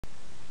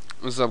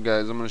What's up,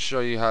 guys? I'm going to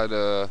show you how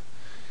to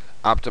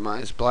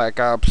optimize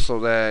Black Ops so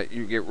that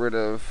you get rid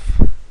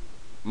of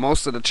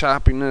most of the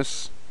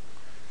choppiness.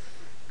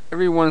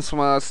 Every once in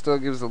a while it still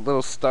gives a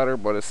little stutter,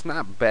 but it's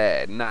not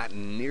bad, not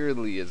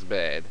nearly as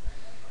bad.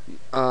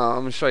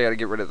 I'm going to show you how to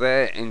get rid of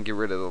that and get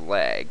rid of the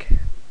lag.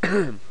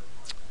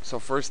 So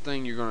first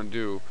thing you're going to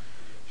do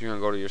is you're going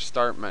to go to your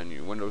start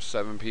menu. Windows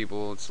 7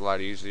 people, it's a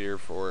lot easier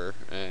for,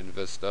 and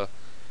Vista.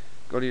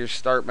 Go to your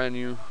start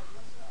menu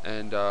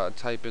and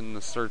type in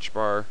the search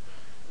bar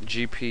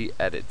GP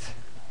edit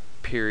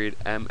period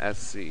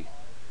MSC.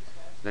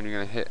 Then you're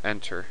going to hit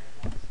enter.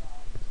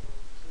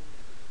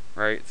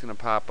 Right, it's going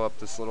to pop up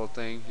this little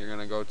thing. You're going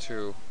to go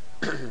to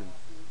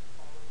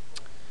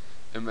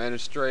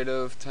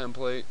administrative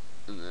template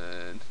and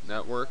then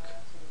network.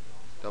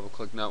 Double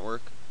click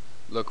network.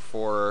 Look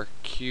for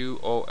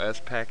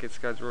QoS packet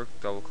scheduler.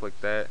 Double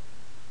click that.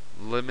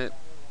 Limit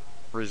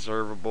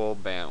reservable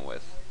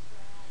bandwidth.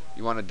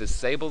 You want to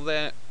disable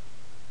that,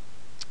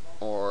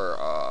 or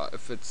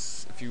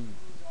if you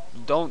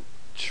don't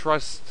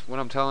trust what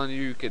I'm telling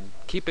you, you could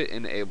keep it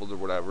enabled or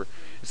whatever.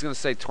 It's going to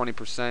say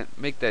 20%.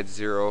 Make that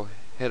 0.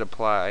 Hit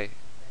apply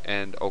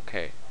and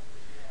OK.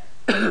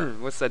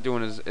 What's that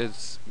doing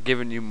is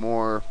giving you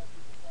more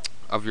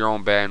of your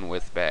own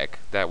bandwidth back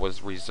that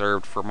was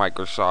reserved for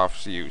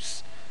Microsoft's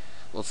use.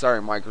 Well, sorry,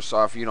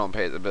 Microsoft, you don't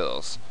pay the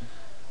bills.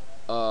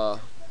 So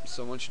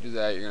once you do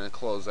that, you're going to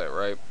close that,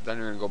 right? Then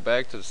you're going to go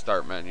back to the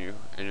start menu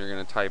and you're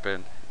going to type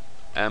in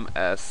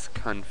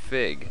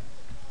msconfig.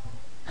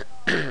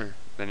 Then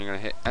you're going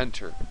to hit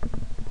enter.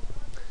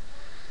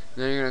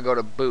 Then you're going to go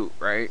to boot,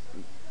 right?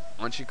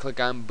 Once you click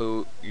on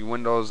boot, your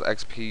Windows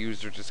XP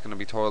user is just going to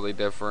be totally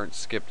different.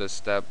 Skip this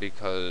step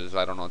because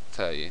I don't know what to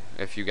tell you.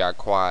 If you got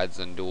quads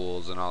and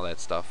duals and all that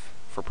stuff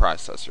for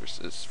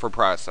processors, it's for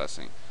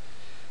processing.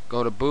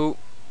 Go to boot,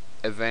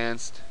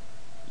 advanced.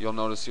 You'll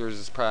notice yours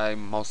is probably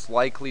most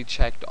likely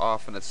checked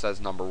off and it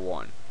says number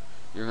 1.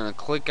 You're going to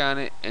click on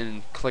it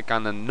and click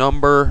on the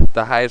number,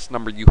 the highest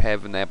number you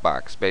have in that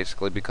box,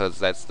 basically, because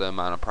that's the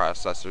amount of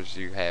processors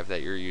you have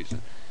that you're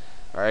using.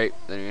 Alright,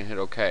 then you're going to hit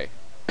OK.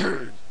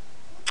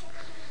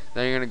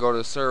 Then you're going to go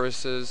to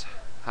services,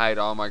 hide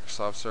all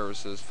Microsoft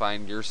services,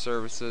 find your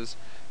services,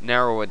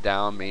 narrow it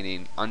down,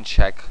 meaning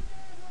uncheck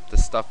the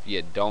stuff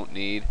you don't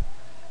need.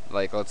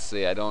 Like, let's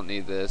see, I don't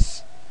need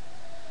this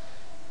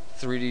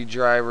 3D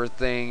driver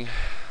thing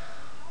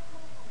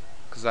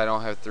because I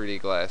don't have 3D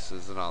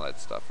glasses and all that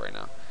stuff right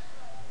now.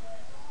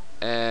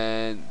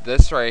 And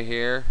this right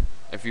here,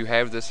 if you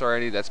have this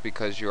already, that's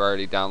because you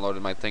already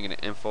downloaded my thing in the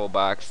info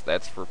box.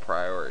 That's for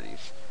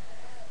priorities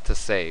to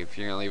save.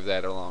 You're going to leave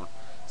that alone.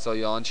 So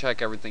you'll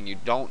uncheck everything you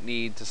don't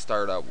need to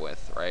start up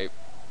with, right?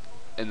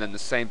 And then the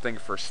same thing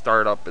for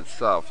startup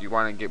itself. You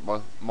want to get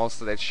most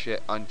of that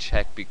shit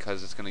unchecked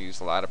because it's going to use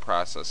a lot of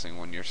processing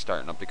when you're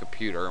starting up the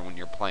computer and when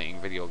you're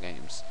playing video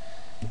games.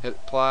 Hit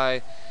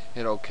apply,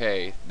 hit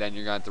OK. Then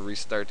you're going to have to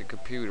restart the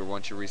computer.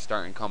 Once you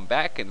restart and come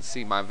back and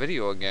see my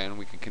video again,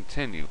 we can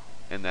continue.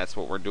 And that's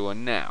what we're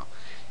doing now.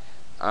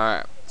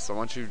 Alright, so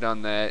once you've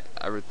done that,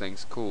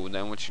 everything's cool.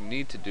 Then what you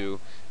need to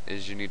do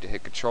is you need to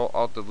hit Control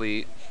Alt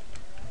Delete.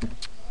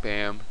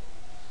 Bam.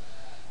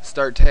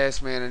 Start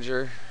Task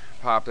Manager.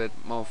 Pop it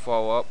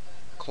mofo up.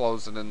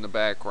 Close it in the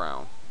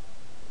background.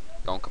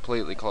 Don't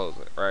completely close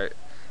it, right?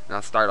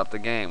 Now start up the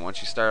game.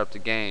 Once you start up the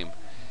game,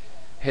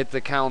 hit the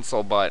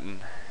console button.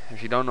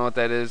 If you don't know what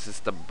that is, it's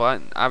the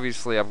button.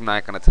 Obviously, I'm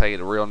not going to tell you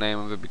the real name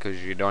of it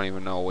because you don't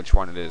even know which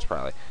one it is,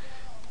 probably.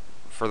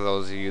 For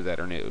those of you that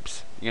are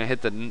noobs, you're going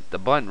to hit the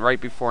button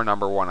right before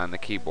number 1 on the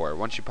keyboard.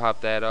 Once you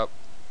pop that up,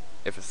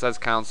 if it says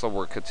console,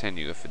 we'll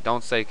continue. If it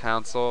don't say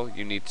console,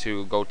 you need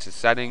to go to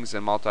settings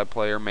and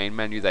multiplayer main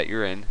menu that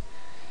you're in.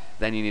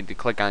 Then you need to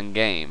click on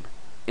game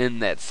in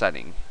that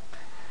setting.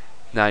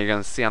 Now you're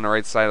going to see on the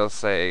right side it'll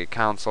say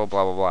console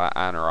blah blah blah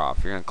on or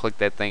off. You're going to click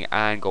that thing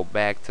on, go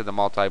back to the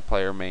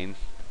multiplayer main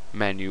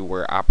menu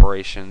where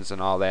operations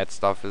and all that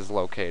stuff is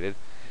located,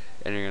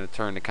 and you're going to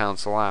turn the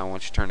console on.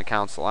 Once you turn the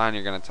console on,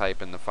 you're going to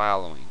type in the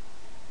following.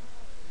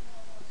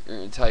 You're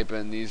going to type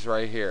in these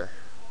right here.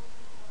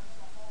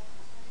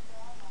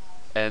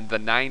 And the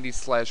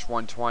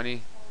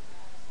 90/120,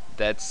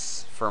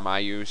 that's for my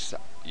use.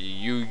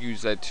 You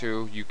use that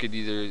too. You could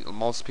either,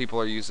 most people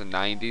are using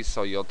 90,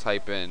 so you'll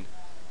type in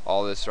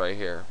all this right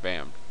here,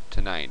 bam,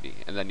 to 90,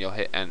 and then you'll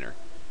hit enter.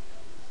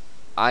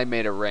 I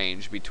made a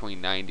range between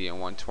 90 and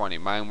 120.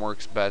 Mine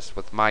works best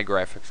with my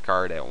graphics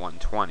card at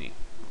 120.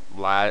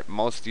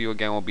 Most of you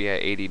again will be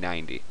at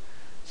 80/90.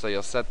 So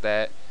you'll set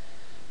that.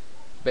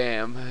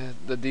 Bam.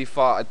 The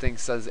default I think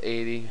says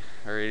 80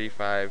 or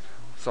 85.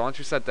 So once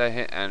you set that,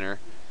 hit enter.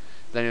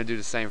 Then you'll do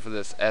the same for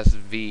this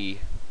SV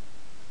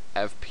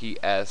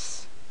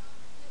FPS.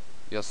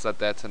 You'll set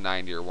that to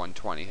 90 or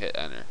 120. Hit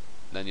enter.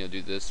 Then you'll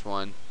do this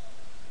one.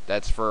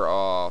 That's for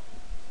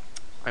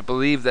I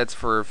believe that's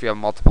for if you have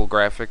multiple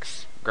graphic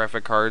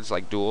cards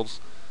like duals,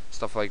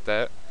 stuff like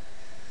that.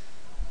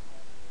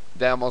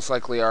 That'll most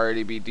likely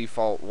already be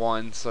default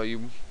 1, so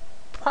you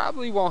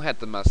probably won't have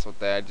to mess with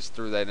that. I just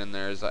threw that in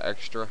there as an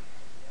extra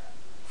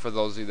for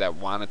those of you that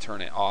want to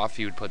turn it off,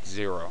 you would put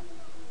 0.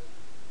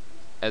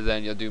 And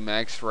then you'll do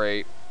max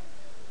rate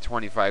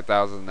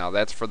 25,000. Now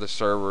that's for the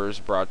servers,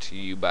 brought to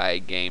you by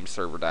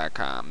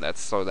GameServer.com.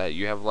 That's so that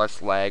you have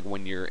less lag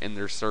when you're in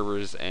their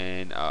servers,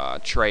 and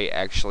Trey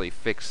actually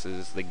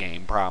fixes the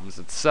game problems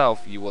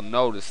itself. You will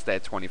notice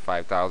that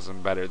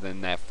 25,000 better than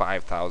that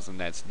 5,000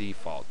 that's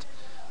default.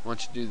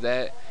 Once you do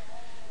that,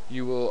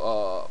 you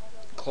will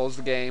close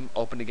the game,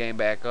 open the game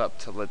back up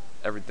to let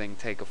everything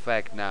take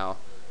effect. Now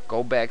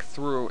go back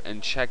through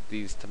and check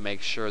these to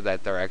make sure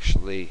that they're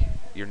actually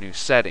your new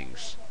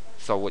settings.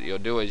 So what you'll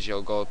do is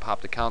you'll go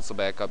pop the console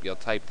back up, you'll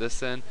type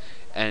this in,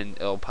 and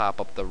it'll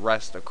pop up the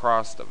rest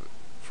across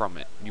from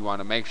it. You want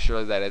to make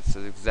sure that it's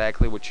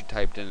exactly what you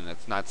typed in and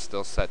it's not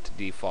still set to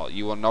default.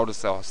 You will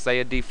notice it'll say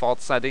a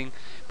default setting,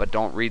 but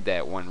don't read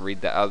that one,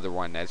 read the other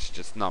one. That's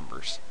just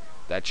numbers.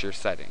 That's your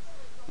setting.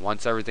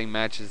 Once everything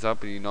matches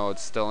up and you know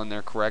it's still in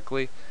there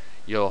correctly,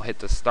 you'll hit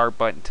the start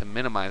button to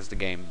minimize the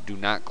game. Do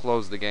not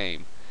close the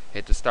game.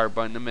 Hit the start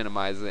button to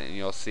minimize it, and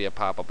you'll see it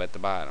pop up at the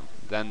bottom.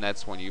 Then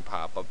that's when you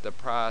pop up the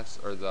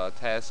the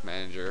task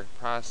manager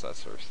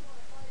processors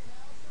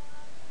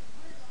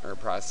or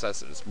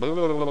processes. Blah,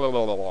 blah, blah,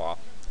 blah, blah, blah.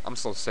 I'm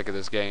so sick of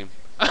this game.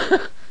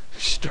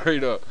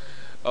 Straight up.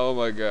 Oh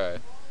my god.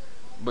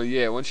 But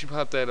yeah, once you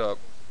pop that up,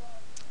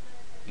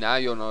 now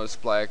you'll notice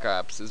Black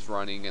Ops is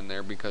running in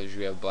there because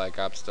you have Black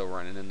Ops still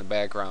running in the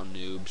background,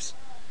 noobs.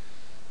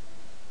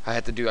 I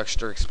had to do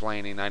extra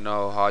explaining. I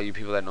know all you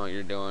people that know what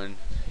you're doing,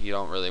 you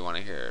don't really want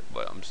to hear it,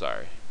 but I'm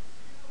sorry.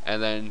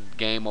 And then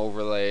game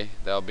overlay,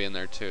 that'll be in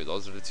there too.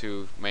 Those are the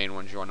two main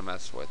ones you want to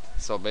mess with.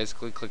 So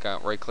basically click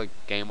on, right click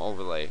game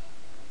overlay.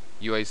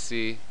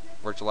 UAC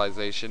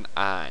virtualization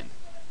on.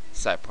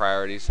 Set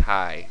priorities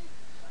high.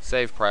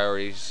 Save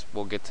priorities,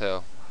 we'll get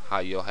to how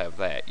you'll have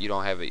that. You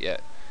don't have it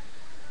yet.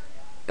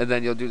 And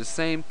then you'll do the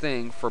same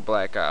thing for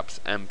Black Ops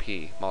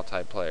MP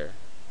multiplayer.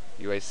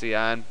 UAC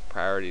on,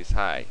 priorities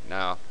high.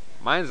 Now,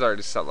 mine's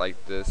already set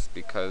like this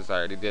because I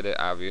already did it,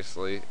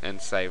 obviously,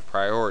 and save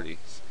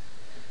priorities.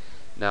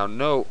 Now,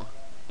 note,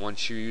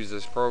 once you use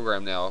this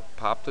program, now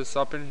pop this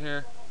up in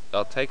here.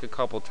 It'll take a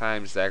couple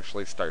times to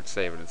actually start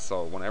saving it.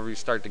 So, whenever you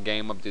start the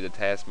game up, do the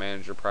task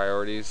manager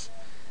priorities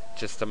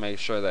just to make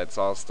sure that it's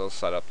all still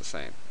set up the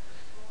same.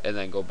 And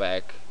then go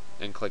back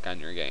and click on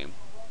your game.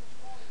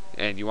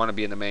 And you want to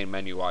be in the main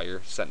menu while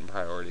you're setting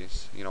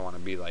priorities. You don't want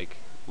to be like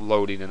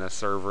loading in a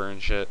server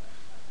and shit.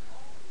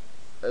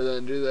 And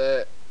then do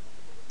that,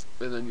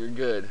 and then you're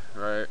good,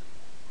 right?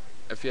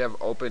 If you have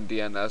open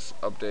DNS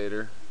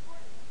updater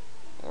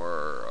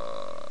or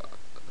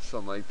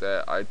something like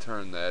that, I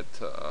turned that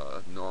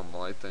to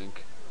normal, I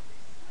think.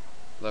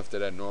 Left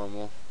it at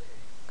normal,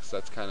 because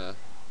that's kind of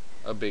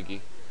a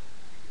biggie.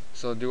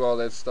 So do all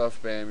that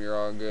stuff, bam, you're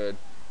all good.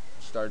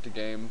 Start the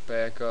game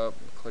back up,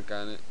 click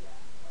on it.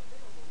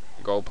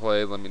 Go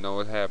play, let me know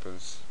what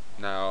happens.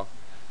 Now,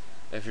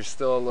 if you're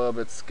still a little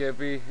bit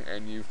skippy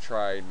and you've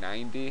tried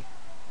 90,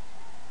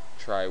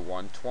 try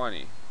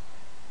 120,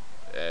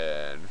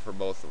 and for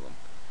both of them.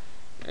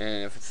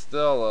 And if it's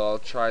still a little,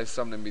 try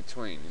something in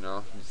between, you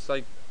know. Just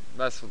like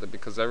mess with it,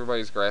 because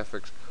everybody's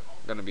graphics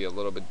are going to be a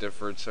little bit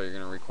different, so you're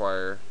going to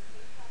require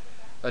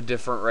a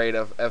different rate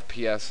of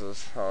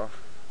FPSs. So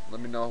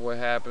let me know what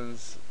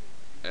happens.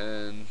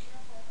 And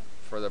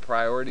for the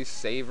priority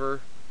saver,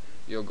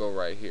 you'll go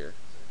right here.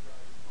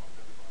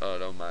 Oh,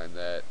 don't mind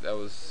that. That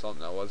was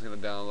something I was going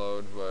to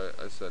download,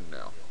 but I said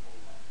no.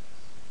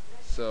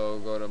 So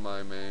go to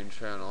my main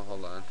channel.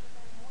 Hold on.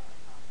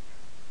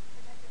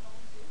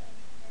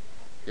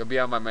 You'll be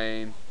on my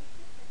main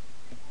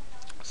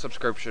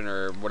subscription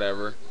or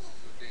whatever.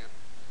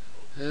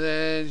 And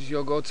then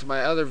you'll go to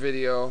my other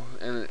video,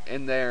 and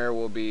in there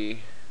will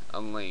be a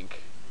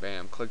link.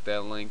 Bam. Click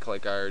that link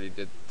like I already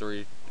did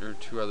 3 or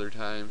 2 other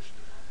times.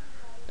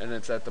 And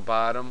it's at the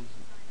bottom,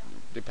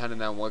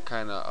 depending on what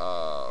kind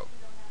of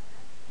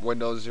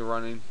Windows you're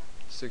running,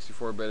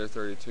 64-bit or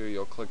 32,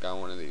 you'll click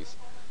on one of these.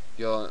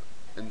 You'll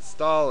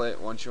install it.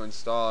 Once you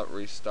install it,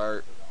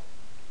 restart,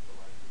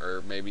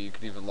 or maybe you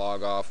can even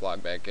log off,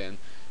 log back in,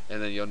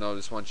 and then you'll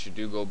notice once you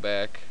do go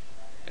back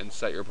and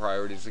set your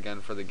priorities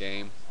again for the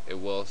game, it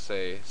will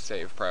say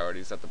save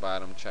priorities at the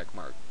bottom, check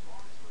mark.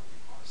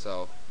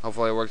 So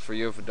hopefully it works for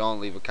you. If it don't,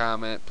 leave a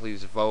comment.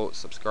 Please vote,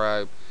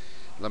 subscribe,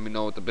 let me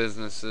know what the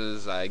business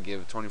is. I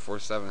give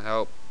 24/7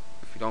 help.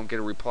 If you don't get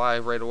a reply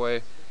right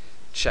away,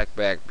 check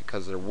back,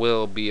 because there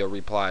will be a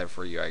reply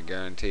for you, I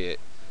guarantee it.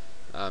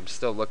 I'm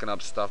still looking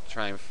up stuff to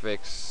try and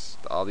fix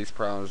all these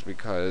problems,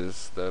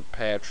 because the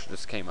patch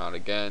just came out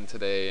again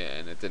today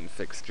and it didn't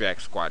fix jack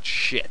squat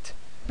shit.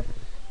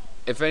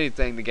 If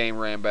anything, the game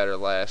ran better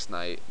last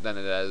night than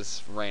it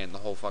has ran the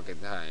whole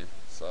fucking time.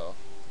 So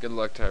good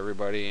luck to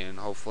everybody, and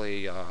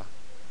hopefully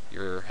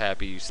you're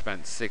happy you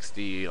spent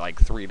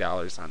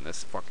 $63 on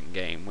this fucking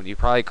game when you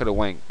probably could have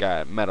went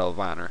got Medal of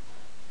Honor.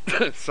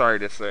 Sorry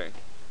to say.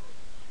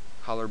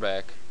 Holler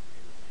back.